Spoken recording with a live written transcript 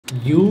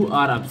You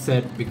are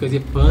upset because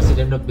your first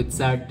attempt of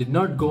BITSAT did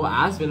not go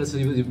as well as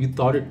you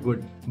thought it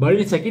would. But in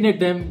your second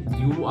attempt,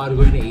 you are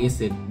going to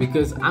ace it,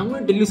 because I'm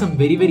going to tell you some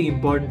very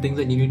important things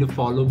that you need to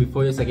follow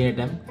before your second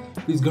attempt.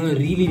 It's going to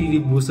really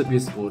boost up your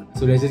score.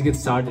 So let's just get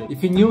started.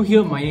 If you're new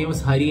here, my name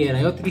is Hari and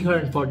I got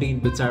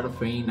 314 BITSAT of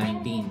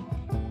 2019.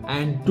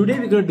 And today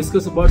we're going to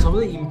discuss about some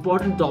of the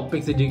important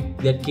topics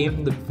that came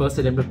from the first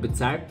attempt of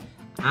BITSAT,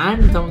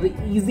 and some of the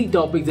easy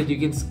topics that you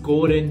can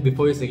score in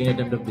before your second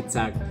attempt of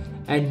BITSAT.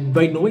 And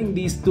by knowing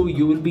these two,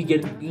 you will be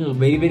getting a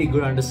very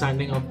good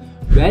understanding of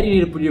where you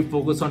need to put your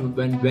focus on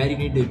and where you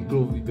need to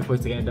improve before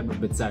your second attempt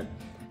of BITSAT.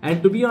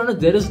 And to be honest,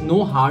 there is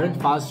no hard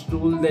and fast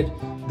rule that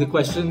the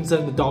questions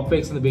and the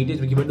topics and the weightage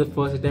we given the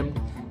first attempt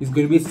is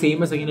going to be the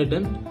same as second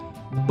attempt.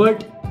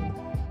 But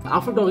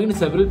after talking to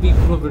several people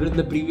who have written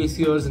the previous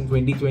years in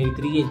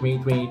 2023 and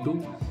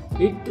 2022,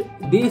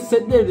 they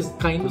said that it is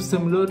kind of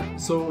similar.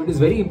 So it is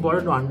very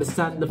important to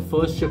understand the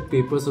first shift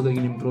paper so that you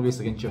can improve your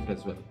second shift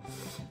as well.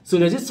 So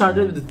let's just start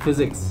with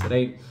physics,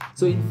 right?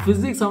 So in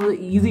physics, some of the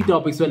easy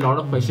topics where a lot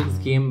of questions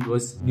came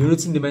was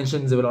units and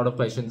dimensions. There were a lot of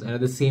questions, and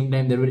at the same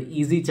time there were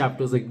easy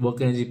chapters like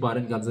work, energy, power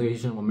and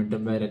conservation of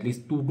momentum, where at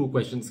least two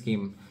questions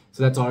came.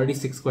 So that's already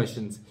 6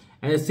 questions.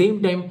 And at the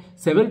same time,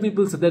 several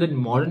people said that in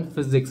modern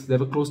physics there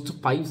were close to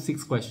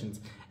 5-6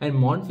 questions. And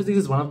modern physics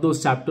is one of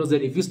those chapters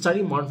that if you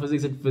study modern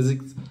physics and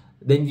physics,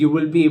 then you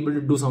will be able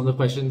to do some of the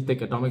questions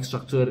like atomic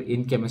structure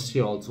in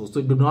chemistry also.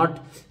 So do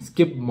not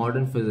skip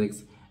modern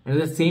physics. And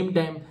at the same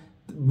time,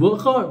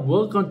 work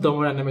on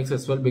thermodynamics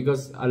as well,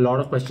 because a lot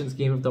of questions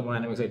came from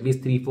thermodynamics, at least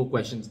 3-4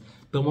 questions.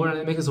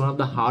 Thermodynamics is one of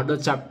the harder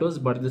chapters,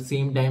 but at the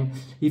same time,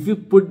 if you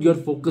put your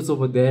focus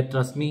over there,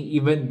 trust me,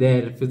 even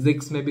there,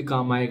 physics may be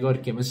kaam aayega or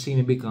chemistry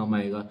may be kaam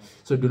aayega.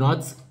 So do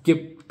not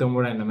skip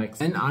thermodynamics.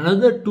 And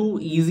another 2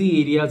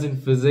 easy areas in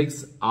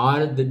physics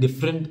are the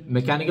different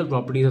mechanical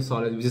properties of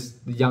solids, which is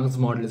Young's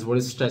modulus, what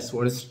is stress,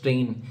 what is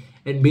strain.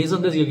 And based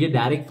on this, you'll get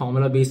direct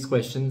formula based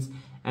questions.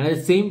 And at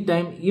the same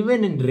time,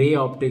 even in ray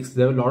optics,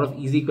 there were a lot of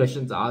easy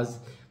questions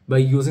asked by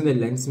using the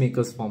lens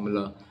maker's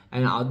formula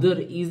and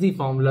other easy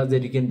formulas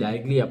that you can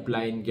directly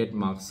apply and get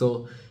marks.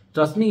 So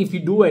trust me, if you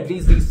do at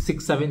least these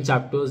 6-7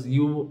 chapters,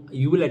 you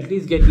will at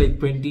least get like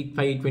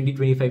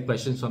 20-25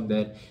 questions from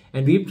there.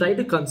 And we've tried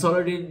to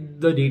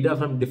consolidate the data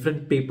from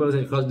different papers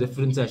across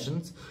different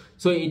sessions.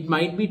 So it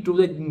might be true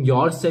that in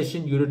your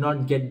session you did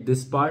not get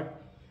this part,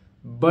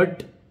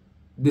 but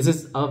this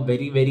is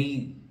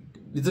a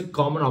it's a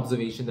common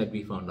observation that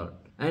we found out.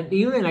 And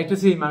even in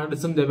electricity and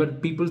magnetism, there were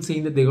people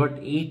saying that they got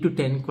 8 to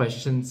 10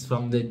 questions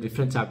from the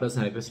different chapters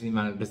in electricity and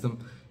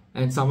magnetism.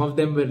 And some of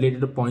them were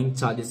related to point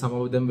charges, some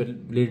of them were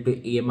related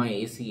to AMI,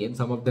 AC, and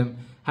some of them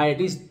had at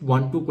least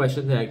 1-2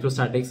 questions in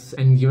electrostatics.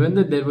 And given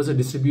that there was a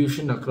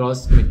distribution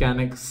across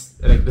mechanics,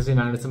 electricity,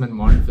 magnetism, and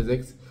modern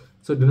physics,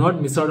 so do not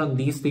miss out on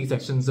these 3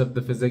 sections of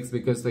the physics,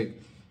 because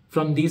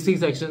from these 3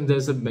 sections,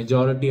 there's a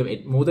majority of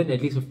it, more than at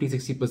least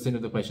 50-60%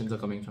 of the questions are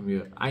coming from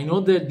here. I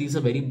know that these are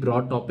very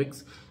broad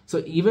topics.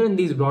 So even in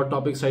these broad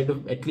topics, try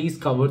to at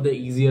least cover the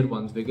easier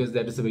ones, because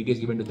there is a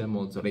weightage given to them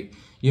also. Like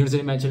units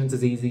and dimensions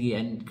is easy,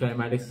 and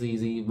kinematics is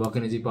easy, work,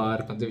 energy,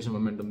 power, conservation,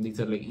 momentum. These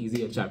are like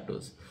easier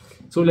chapters.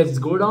 So let's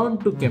go down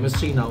to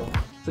chemistry now.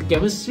 So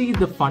chemistry,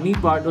 the funny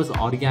part was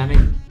organic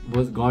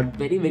got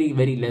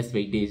very less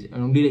weightage.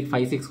 Only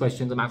like 5-6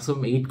 questions, a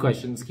maximum 8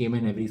 questions came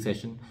in every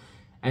session.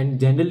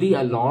 And generally,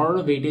 a lot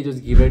of weightage was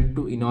given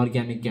to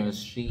inorganic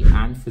chemistry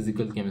and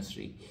physical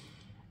chemistry.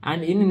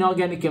 And in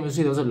inorganic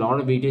chemistry, there was a lot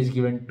of weightage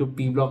given to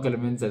P block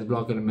elements, S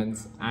block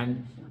elements,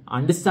 and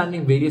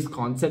understanding various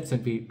concepts in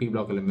P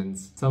block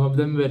elements. Some of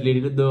them were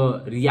related to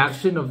the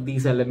reaction of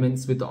these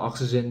elements with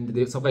oxygen.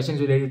 There were some questions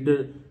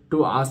related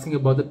to asking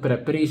about the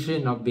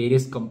preparation of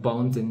various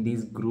compounds in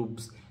these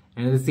groups.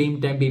 And at the same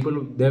time,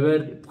 there were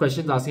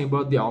questions asking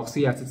about the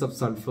oxyacids of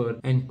sulfur,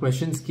 and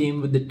questions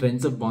came with the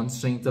trends of bond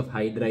strengths of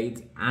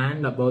hydrides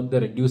and about the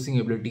reducing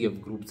ability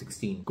of group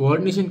 16.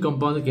 Coordination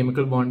compounds and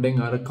chemical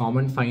bonding are a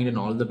common find in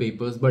all the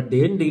papers, but they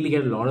didn't really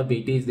get a lot of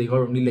weightage. They got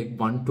only like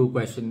 1-2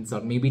 questions,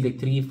 or maybe like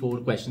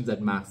 3-4 questions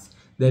at max.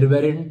 There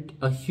weren't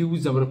a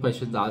huge number of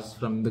questions asked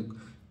from the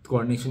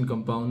coordination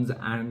compounds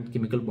and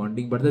chemical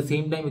bonding, but at the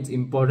same time, it's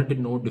important to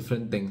know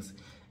different things.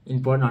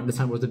 Important to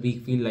understand what's the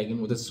weak field like and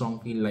what's the strong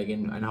field like,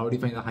 and how do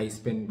you find the high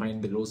spin,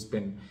 find the low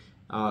spin,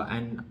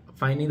 and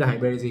finding the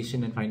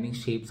hybridization and finding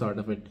shapes out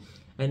of it.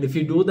 And if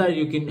you do that,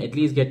 you can at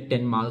least get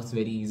 10 marks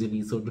very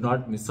easily. So do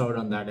not miss out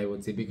on that, I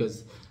would say,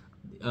 because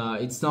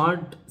it's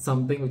not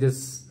something which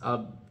is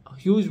a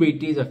huge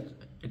weightage,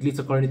 at least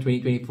according to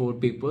 2024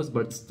 papers,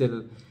 but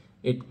still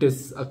it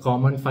is a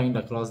common find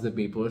across the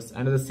papers.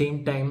 And at the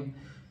same time,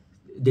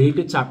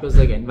 related chapters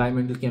like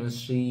environmental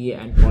chemistry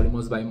and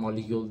polymers,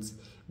 biomolecules,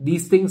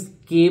 these things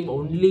came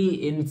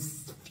only in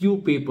few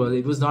papers.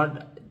 It was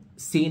not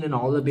seen in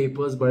all the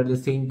papers, but at the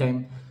same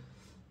time,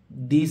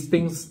 these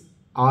things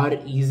are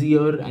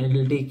easier, and it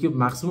will take you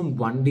maximum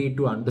 1 day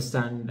to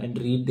understand and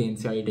read the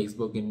NCERT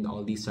textbook in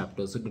all these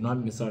chapters. So do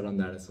not miss out on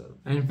that as well.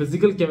 And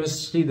physical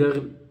chemistry,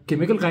 the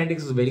chemical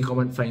kinetics is a very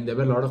common find. There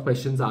were a lot of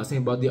questions asking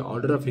about the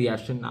order of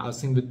reaction,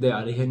 asking with the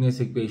Arrhenius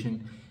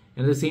equation,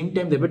 And at the same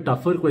time, there were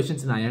tougher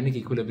questions in ionic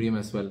equilibrium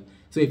as well.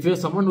 So if you're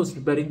someone who's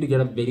preparing to get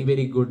a very,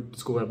 very good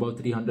score, about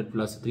 300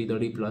 plus,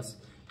 330 plus,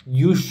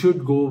 you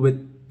should go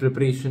with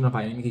preparation of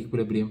ionic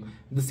equilibrium.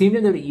 At the same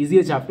time, there are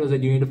easier chapters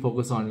that you need to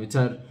focus on, which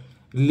are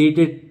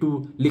related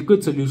to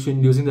liquid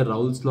solution using the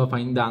Raoult's law,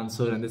 find the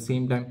answer. And at the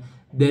same time,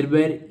 there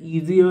were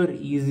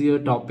easier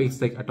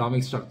topics like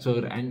atomic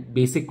structure and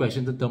basic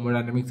questions of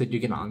thermodynamics that you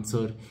can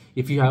answer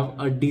if you have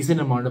a decent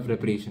amount of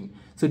preparation.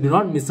 So do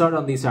not miss out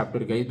on these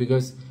chapters, guys,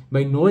 because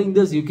by knowing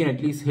this, you can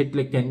at least hit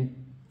like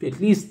at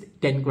least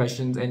 10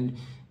 questions, and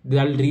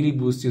that'll really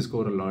boost your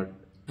score a lot.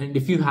 And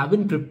if you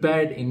haven't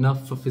prepared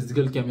enough for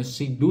physical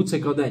chemistry, do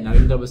check out the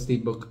Engineering.I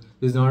book.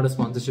 This is not a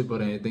sponsorship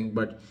or anything,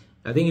 but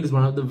I think it is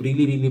one of the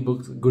really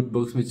good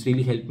books which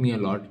really helped me a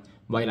lot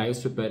while I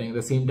was preparing. At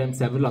the same time,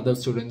 several other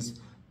students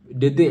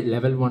did the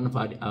level 1 of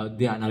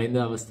the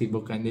Engineering.I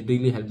book, and it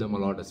really helped them a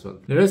lot as well.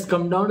 Let us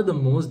come down to the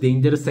most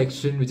dangerous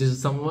section, which is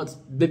somewhat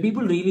the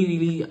people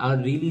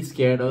really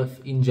scared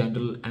of in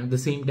general, and at the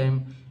same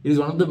time, it is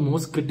one of the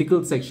most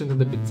critical sections of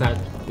the BITSAT,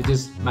 which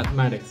is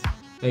mathematics,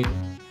 right?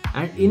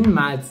 And in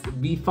maths,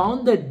 we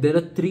found that there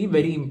are 3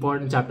 very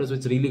important chapters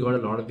which really got a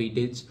lot of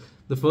weightage.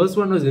 The first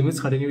one was limits,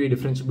 continuity,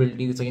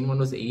 differentiability. The second one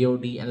was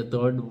AOD, and the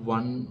third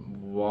one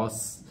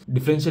was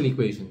differential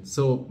equations.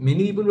 So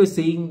many people were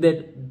saying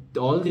that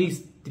all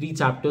these 3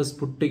 chapters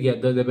put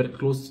together, there were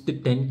close to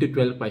 10 to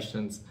 12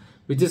 questions,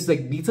 which is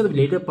like, these are the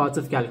later parts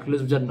of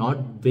calculus which are not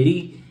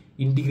very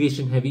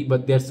integration heavy,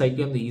 but they're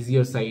slightly on the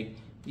easier side.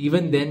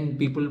 Even then,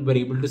 people were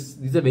able to,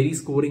 these are very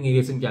scoring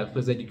areas in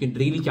calculus that you can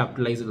really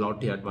capitalize a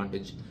lot to your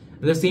advantage.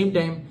 At the same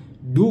time,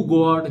 do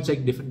go out and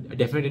check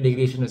definite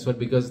integration as well,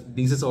 because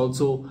this is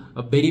also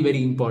a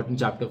very important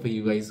chapter for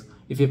you guys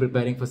if you're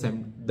preparing for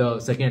the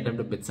second attempt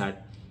of BITSAT.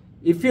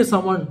 If you're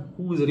someone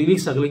who is really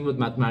struggling with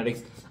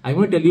mathematics, I'm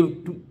going to tell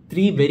you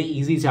 3 very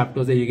easy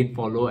chapters that you can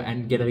follow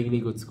and get a really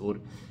good score.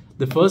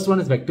 The first one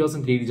is vectors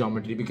and 3D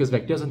geometry, because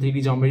vectors and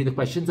 3D geometry, the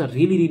questions are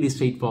really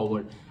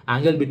straightforward.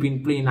 Angle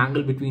between plane,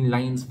 angle between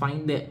lines,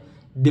 find the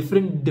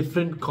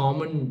different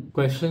common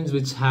questions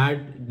which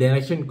had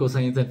direction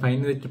cosines, and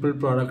finding the triple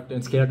product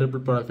and scalar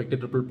triple product, vector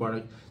triple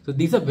product. So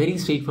these are very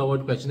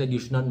straightforward questions that you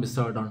should not miss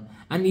out on.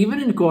 And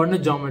even in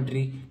coordinate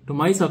geometry, to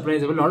my surprise,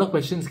 there were a lot of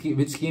questions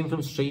which came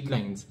from straight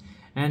lines.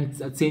 And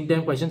at the same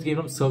time, questions came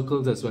from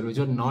circles as well, which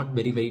are not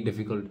very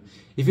difficult.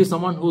 If you're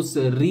someone who's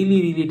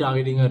really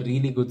targeting a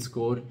really good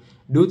score,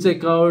 do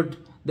check out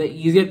the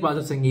easier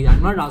parts of Sangeet.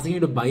 I'm not asking you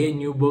to buy a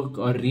new book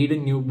or read a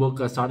new book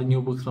or start a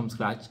new book from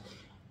scratch,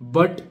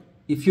 but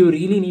if you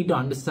really need to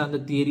understand the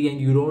theory and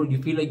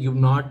you feel like you've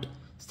not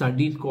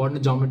studied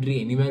coordinate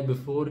geometry anywhere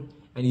before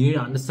and you need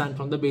to understand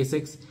from the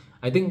basics,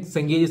 I think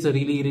Sangeet is a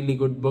really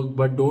good book.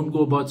 But don't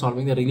go about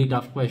solving the really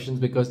tough questions,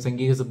 because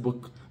Sangeet is a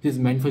book which is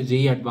meant for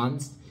JEE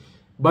Advanced.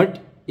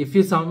 But if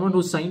you're someone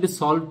who's trying to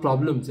solve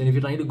problems, and if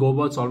you're trying to go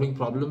about solving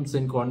problems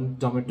in coordinate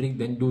geometry,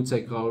 then do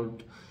check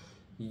out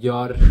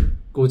your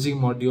coaching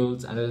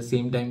modules, and at the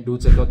same time do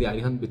check out the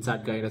Arihant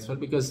BITSAT guide as well,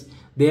 because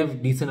they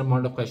have decent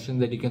amount of questions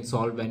that you can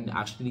solve and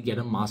actually get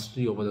a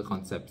mastery over the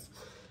concepts.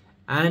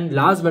 And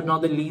last but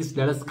not the least,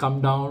 let us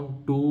come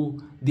down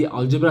to the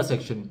algebra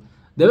section.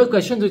 There were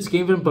questions which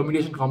came from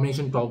permutation,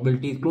 combination,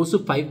 probability, close to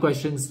 5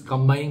 questions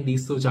combining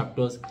these 2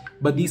 chapters,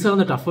 but these are on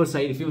the tougher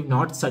side. If you've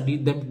not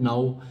studied them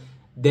now,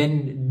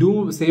 then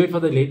do save it for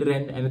the later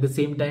end, and at the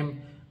same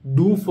time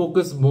do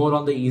focus more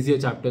on the easier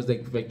chapters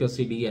like vector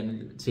 3D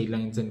and straight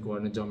lines and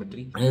coordinate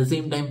geometry. And at the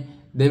same time,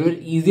 there were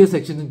easier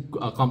sections in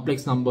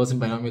complex numbers and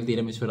binomial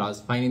theorem which were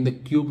asked, finding the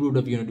cube root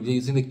of unity,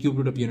 using the cube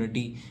root of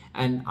unity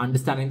and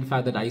understanding the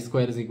fact that I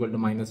square is equal to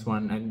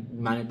 -1 and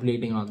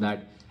manipulating on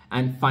that,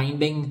 and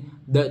finding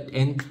the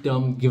nth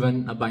term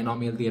given a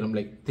binomial theorem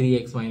like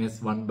 3x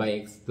minus 1 by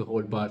x the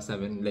whole power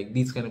 7. Like,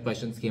 these kind of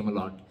questions came a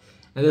lot.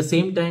 At the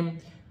same time,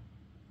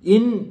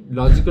 in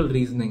logical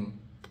reasoning,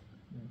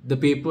 the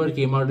paper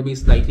came out to be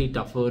slightly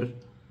tougher.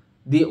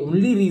 The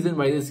only reason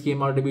why this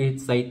came out to be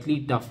slightly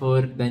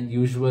tougher than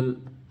usual,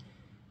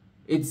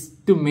 it's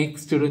to make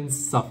students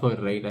suffer,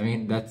 right? I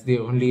mean, that's the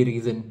only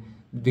reason,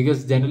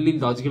 because generally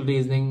logical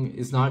reasoning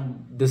is not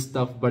this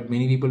tough, but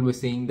many people were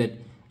saying that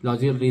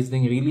logical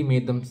reasoning really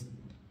made them,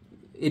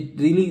 it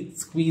really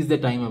squeezed the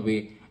time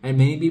away. And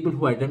many people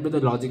who attempted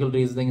the logical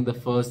reasoning in the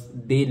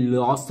first, they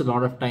lost a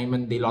lot of time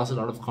and they lost a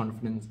lot of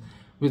confidence.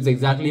 Which is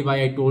exactly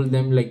why I told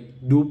them,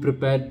 like, do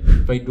prepare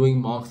by doing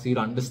mocks. You'll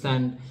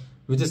understand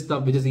which is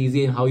tough, which is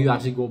easy, and how you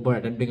actually go about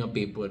attempting a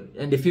paper.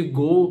 And if you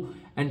go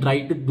and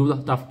try to do the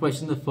tough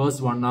question the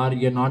first 1 hour,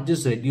 you're not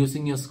just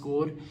reducing your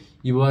score,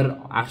 you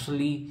are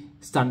actually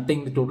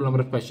stunting the total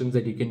number of questions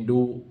that you can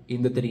do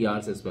in the 3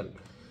 hours as well.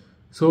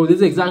 So this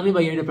is exactly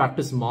why you need to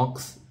practice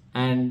mocks,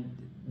 and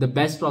the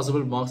best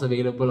possible mocks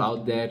available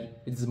out there,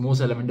 it's the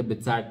most relevant to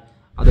BITSAT,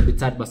 are the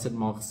BITSAT Busted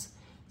mocks.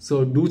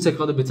 So do check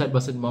out the BITSAT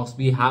Busted mocks.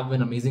 We have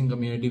an amazing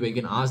community where you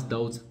can ask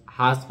doubts,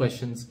 ask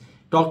questions,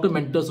 talk to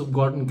mentors who've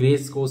gotten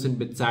great scores in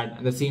BITSAT.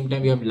 At the same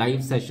time, we have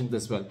live sessions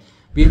as well.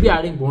 We'll be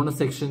adding bonus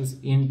sections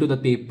into the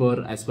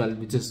paper as well,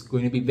 which is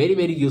going to be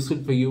very useful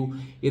for you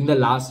in the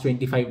last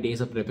 25 days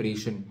of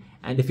preparation.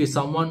 And if you're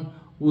someone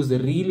who's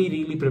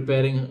really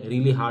preparing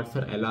really hard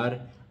for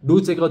LR, do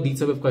check out these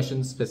type of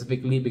questions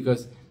specifically,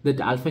 because the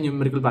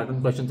alphanumerical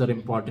pattern questions are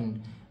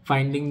important.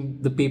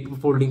 Finding the paper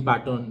folding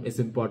pattern is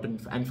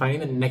important, and finding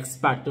the next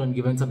pattern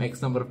given some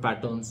X number of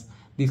patterns.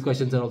 These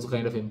questions are also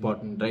kind of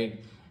important,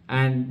 right?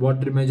 And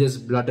what images,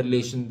 blood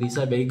relation, these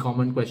are very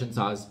common questions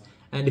asked.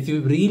 And if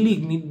you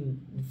really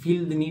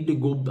feel the need to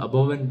go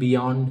above and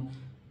beyond,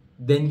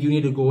 then you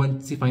need to go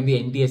and find the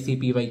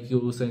NTSC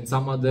PYQs and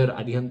some other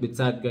Arihant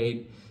BITSAT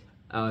guide,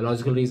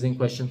 logical reasoning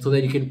questions, so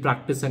that you can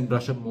practice and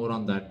brush up more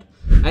on that.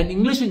 And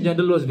English in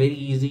general was very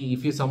easy.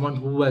 If you're someone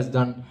who has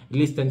done at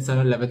least 10th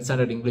standard, 11th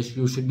standard English,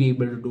 you should be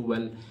able to do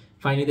well.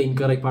 Finding the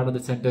incorrect part of the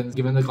sentence,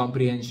 given the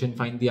comprehension,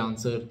 find the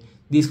answer.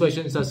 These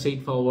questions are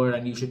straightforward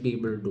and you should be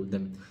able to do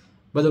them.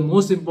 But the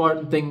most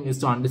important thing is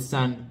to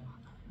understand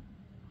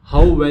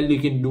how well you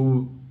can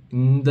do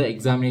in the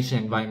examination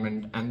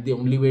environment, and the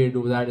only way to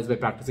do that is by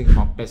practicing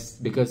mock tests.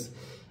 Because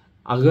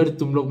अगर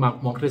तुम लोग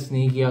mock test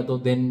नहीं किया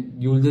तो then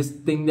you'll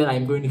just think that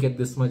I'm going to get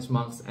this much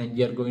marks, and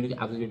you're going to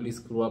absolutely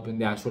screw up in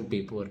the actual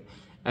paper.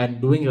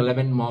 And doing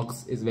relevant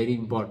mocks is very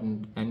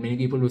important, and many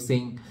people were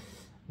saying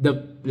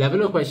the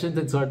level of questions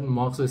in certain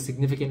mocks was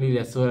significantly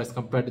lesser as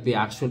compared to the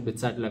actual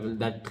BITSAT level.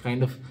 That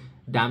kind of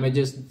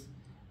damages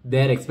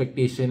their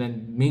expectation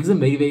and makes them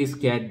very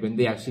scared when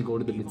they actually go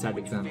to the BITSAT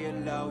exam.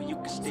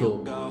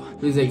 So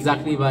this is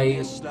exactly why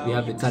we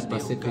have BITSAT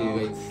Busted for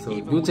you guys.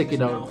 So do check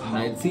it out, and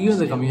I'll see you in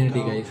the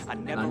community, guys.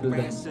 And until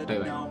then, bye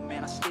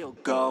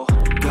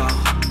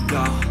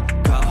bye.